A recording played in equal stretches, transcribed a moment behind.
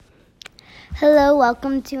Hello,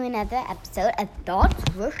 welcome to another episode of Thoughts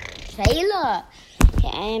with Shayla. Okay,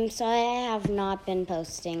 I'm sorry I have not been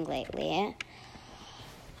posting lately.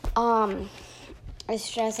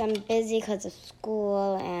 It's just I'm busy because of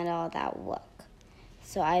school and all that work.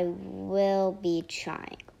 So I will be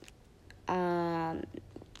trying.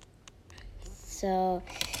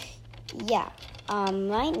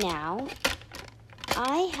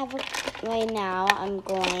 Right now I'm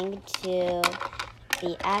going to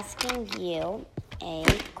be asking you a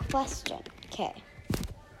question. Okay.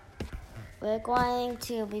 We're going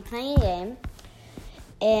to be playing a game.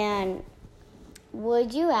 And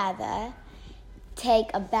would you rather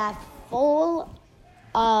take a bath full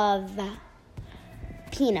of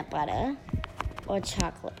peanut butter or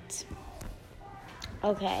chocolate?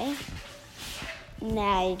 Okay.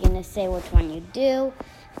 Now you're going to say which one you do.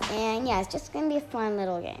 And yeah, it's just going to be a fun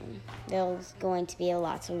little game. There's going to be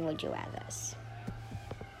lots of would you rathers.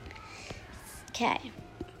 Okay.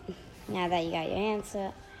 Now that you got your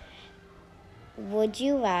answer, would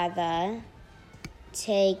you rather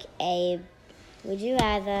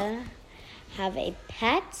have a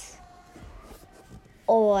pet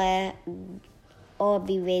or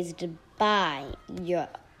be raised by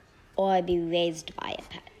a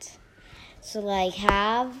pet? So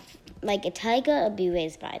have a tiger or be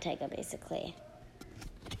raised by a tiger, basically.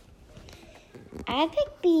 I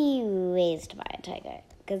think be raised by a tiger,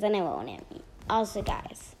 because then it won't hit me. Also,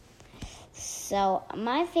 guys, so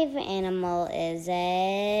my favorite animal is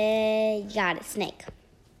a snake.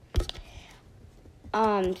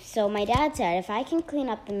 So my dad said if I can clean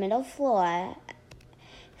up the middle floor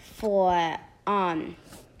for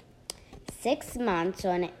 6 months,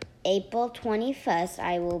 on April 21st,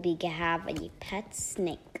 I will have a pet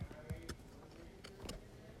snake.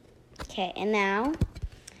 Okay, and now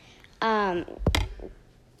I'm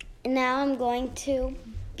going to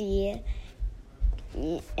be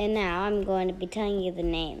telling you the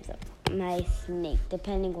names of my snake,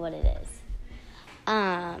 depending what it is.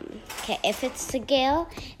 Okay, if it's a girl,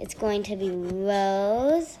 it's going to be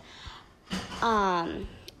Rose.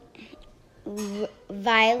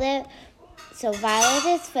 Violet. So Violet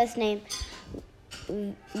is first name.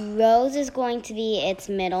 Rose is going to be its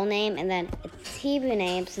middle name, and then its Hebrew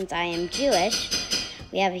name, since I am Jewish,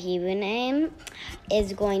 we have a Hebrew name,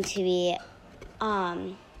 is going to be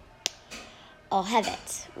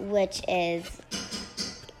Ohevet, which is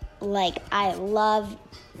how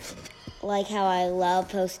I love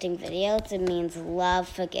posting videos. It means love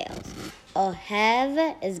for girls.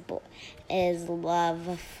 Ohev is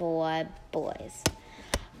love for boys.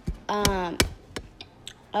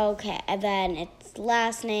 Okay, and then its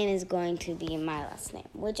last name is going to be my last name,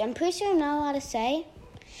 which I'm pretty sure I'm not allowed to say.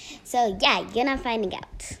 So yeah, you're not finding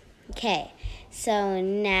out. Okay, so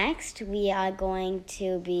next we are going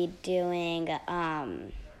to be doing,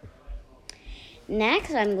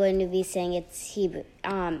 next I'm going to be saying its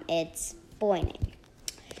boy name.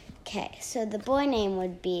 Okay, so the boy name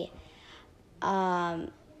would be,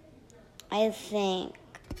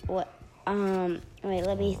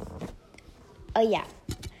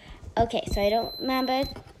 Okay, so I don't remember.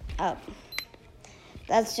 Oh,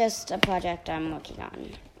 that's just a project I'm working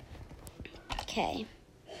on. Okay,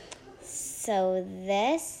 so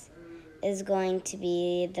this is going to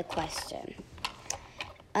be the question.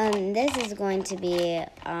 This is going to be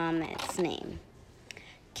its name.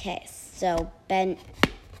 Okay, so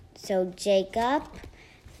Jacob,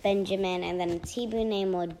 Benjamin, and then its Hebrew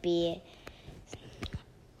name would be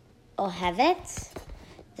Ohevet.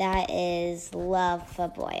 That is love for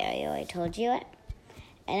boy. I already told you it.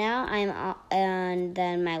 And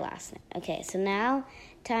then my last name. Okay, so now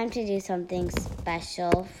time to do something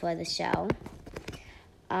special for the show.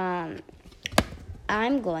 I'm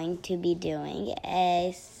going to be doing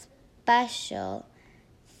a special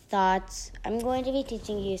thoughts. I'm going to be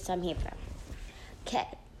teaching you some Hebrew. Okay,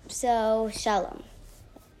 so shalom.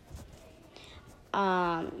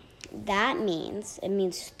 It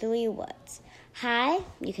means 3 words. Hi,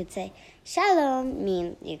 you could say shalom, you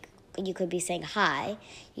could be saying hi.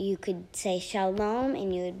 You could say shalom,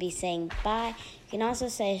 and you would be saying bye. You can also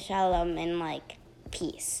say shalom and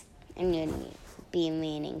peace, and you'd be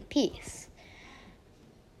meaning peace.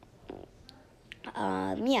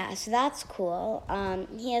 So that's cool.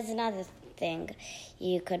 Here's another thing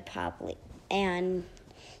you could probably, and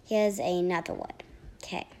here's another word.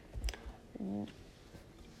 Okay.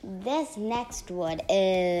 This next word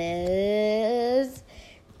is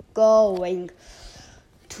going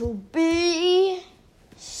to be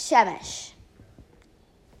shemesh.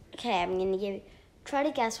 Okay, I'm going to try to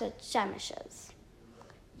guess what shemesh is.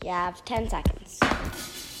 You have 10 seconds.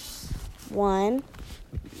 1,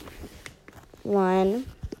 1,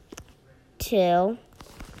 2,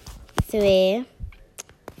 3,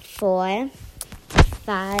 4,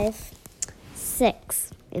 5,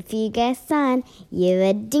 6. If you guess sun, you're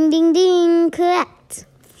a ding, ding, ding, correct.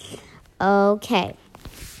 Okay.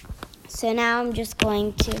 So now I'm just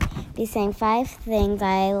going to be saying 5 things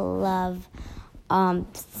I love.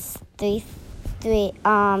 3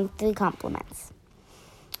 compliments.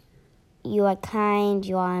 You are kind,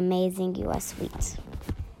 you are amazing, you are sweet.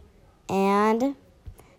 And